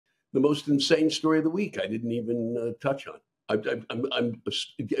the most insane story of the week. I didn't even touch on.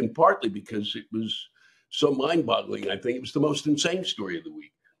 And partly because it was so mind-boggling. I think it was the most insane story of the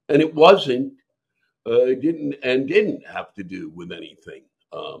week, and it wasn't. Didn't have to do with anything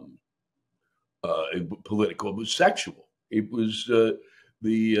political. It was sexual. It was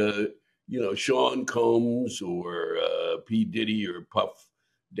Sean Combs or P. Diddy or Puff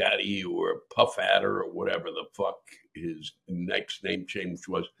Daddy or Puff Adder or whatever the fuck his next name change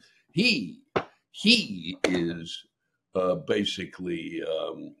was. He is basically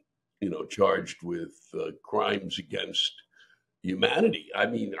charged with crimes against humanity. I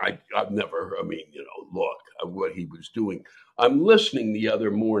mean, I've never. I mean, look what he was doing. I'm listening the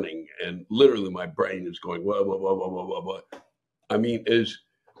other morning, and literally my brain is going, what. I mean,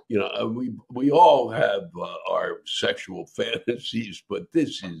 we all have our sexual fantasies, but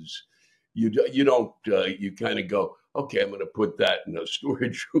this is you don't you kind of go, okay, I'm going to put that in a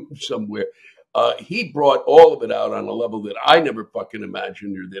storage room somewhere. He brought all of it out on a level that I never fucking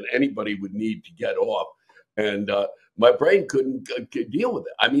imagined or that anybody would need to get off, and my brain couldn't deal with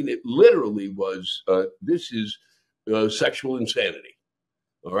it. I mean, it literally was. This is sexual insanity.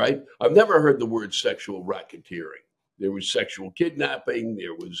 All right, I've never heard the word sexual racketeering. There was sexual kidnapping.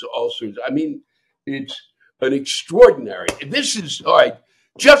 There was all sorts. I mean, it's an extraordinary. This is all right.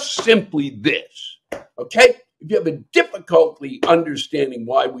 Just simply this. Okay, if you have a difficulty understanding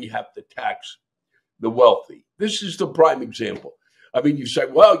why we have to tax the wealthy, this is the prime example. I mean, you say,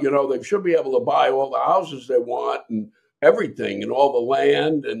 well, they should be able to buy all the houses they want and everything and all the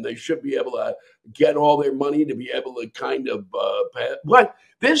land, and they should be able to get all their money to be able to kind of what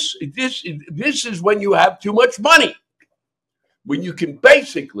this is when you have too much money, when you can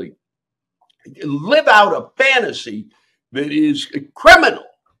basically live out a fantasy that is criminal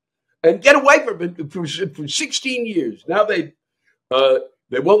and get away from it for 16 years. Now they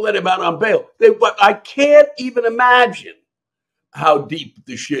won't let him out on bail. I can't even imagine how deep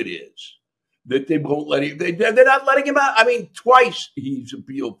the shit is that they won't let him. They're not letting him out. I mean, twice he's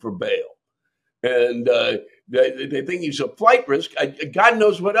appealed for bail, and they think he's a flight risk. God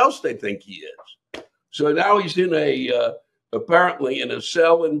knows what else they think he is. So now he's in apparently in a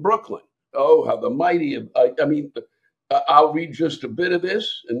cell in Brooklyn. Oh, how the mighty! I mean, I'll read just a bit of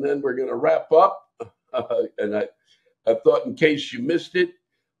this, and then we're going to wrap up. And I thought, in case you missed it,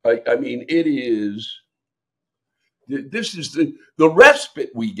 I mean, it is. This is the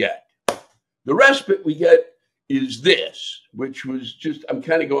respite we get. The respite we get is this, which was just, I'm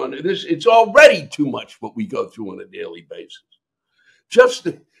kind of going, it's already too much what we go through on a daily basis. Just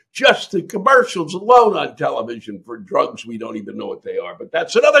the commercials alone on television for drugs, we don't even know what they are, but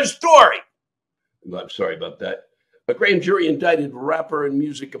that's another story. I'm sorry about that. A grand jury indicted rapper and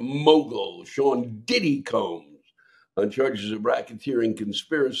music mogul Sean Diddy Combs on charges of racketeering,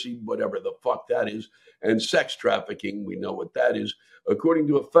 conspiracy, whatever the fuck that is, and sex trafficking. We know what that is, according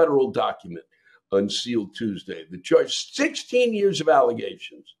to a federal document unsealed Tuesday. The charge, 16 years of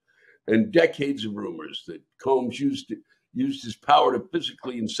allegations and decades of rumors that Combs used his power to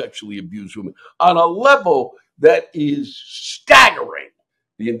physically and sexually abuse women on a level that is staggering.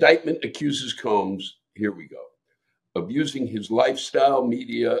 The indictment accuses Combs, here we go, of using his lifestyle,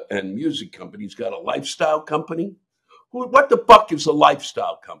 media, and music company. He's got a lifestyle company? What the fuck is a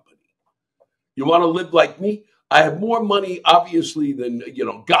lifestyle company? You want to live like me? I have more money, obviously, than,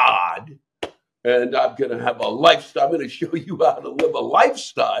 God. And I'm going to have a lifestyle. I'm going to show you how to live a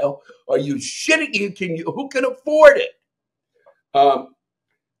lifestyle. Are you shitting? Who can afford it? To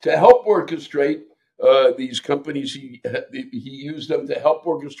help orchestrate these companies, he used them to help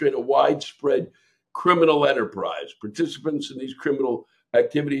orchestrate a widespread criminal enterprise. Participants in these criminal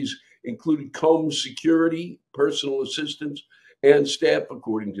activities included Combs' security, personal assistants, and staff,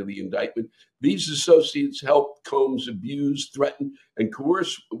 according to the indictment. These associates helped Combs abuse, threaten, and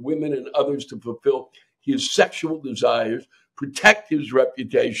coerce women and others to fulfill his sexual desires, protect his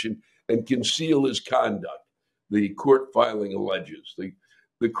reputation, and conceal his conduct, the court filing alleges.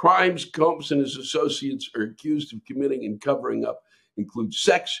 The crimes Combs and his associates are accused of committing and covering up include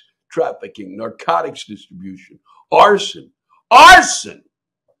sex trafficking, narcotics distribution, arson,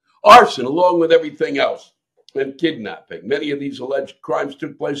 along with everything else, and kidnapping. Many of these alleged crimes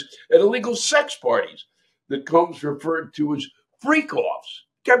took place at illegal sex parties that Combs referred to as freak-offs.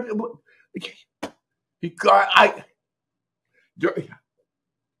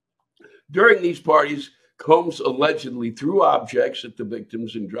 During these parties, Combs allegedly threw objects at the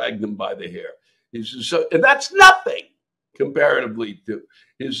victims and dragged them by the hair. And that's nothing comparatively to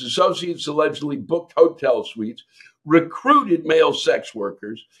his associates. Allegedly booked hotel suites, recruited male sex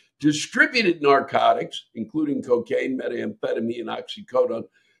workers, distributed narcotics, including cocaine, methamphetamine, and oxycodone,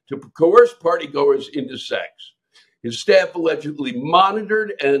 to coerce partygoers into sex. His staff allegedly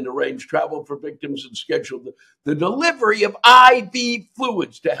monitored and arranged travel for victims and scheduled the delivery of IV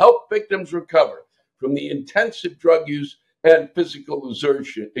fluids to help victims recover from the intensive drug use and physical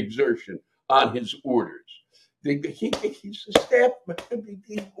exertion on his orders. He's a staff,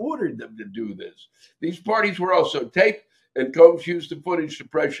 he ordered them to do this. These parties were also taped, and Combs used the footage to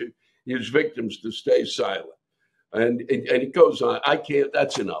pressure his victims to stay silent. And it goes on. I can't,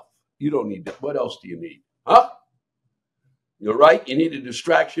 that's enough. You don't need that. What else do you need? Huh? You're right. You need a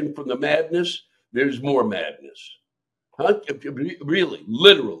distraction from the madness. There's more madness. Huh? Really,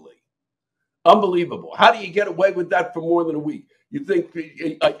 literally. Unbelievable. How do you get away with that for more than a week? You think,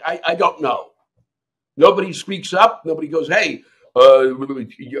 I don't know. Nobody speaks up. Nobody goes, hey,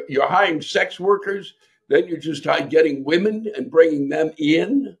 you're hiring sex workers. Then you're just getting women and bringing them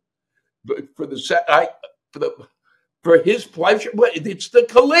in for his pleasure. It's the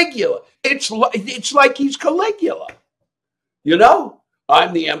Caligula. It's like he's Caligula. You know,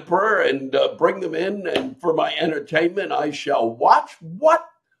 I'm the emperor, and bring them in, and for my entertainment, I shall watch. What?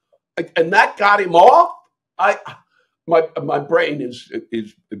 And that got him off. My brain is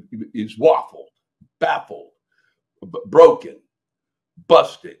waffled, baffled, broken,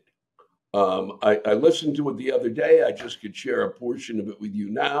 busted. I listened to it the other day. I just could share a portion of it with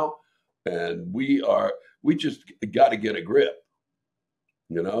you now, and we just got to get a grip.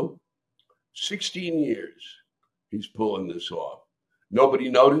 You know, 16 years. He's pulling this off. Nobody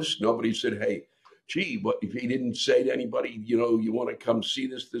noticed. Nobody said, hey, gee, but if he didn't say to anybody, you want to come see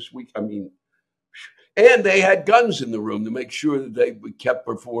this week? I mean, and they had guns in the room to make sure that they kept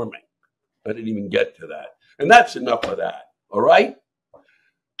performing. I didn't even get to that. And that's enough of that. All right?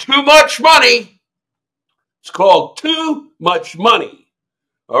 Too much money. It's called too much money.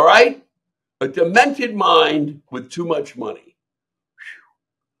 All right? A demented mind with too much money.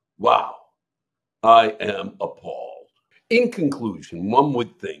 Wow. I am appalled. In conclusion, one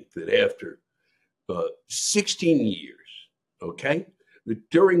would think that after 16 years, okay, that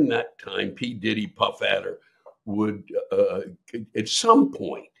during that time, P. Diddy, Puff Adder would, at some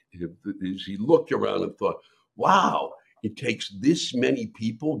point, as he looked around and thought, wow, it takes this many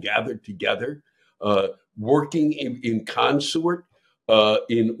people gathered together, working in consort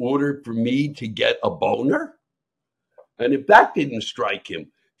in order for me to get a boner? And if that didn't strike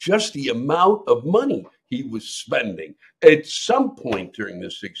him, just the amount of money he was spending. At some point during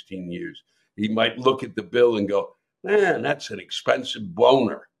the 16 years, he might look at the bill and go, man, that's an expensive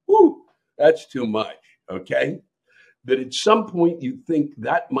boner. Woo, that's too much, okay? That at some point you think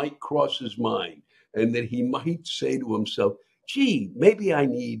that might cross his mind, and that he might say to himself, gee, maybe I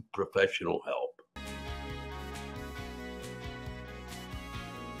need professional help.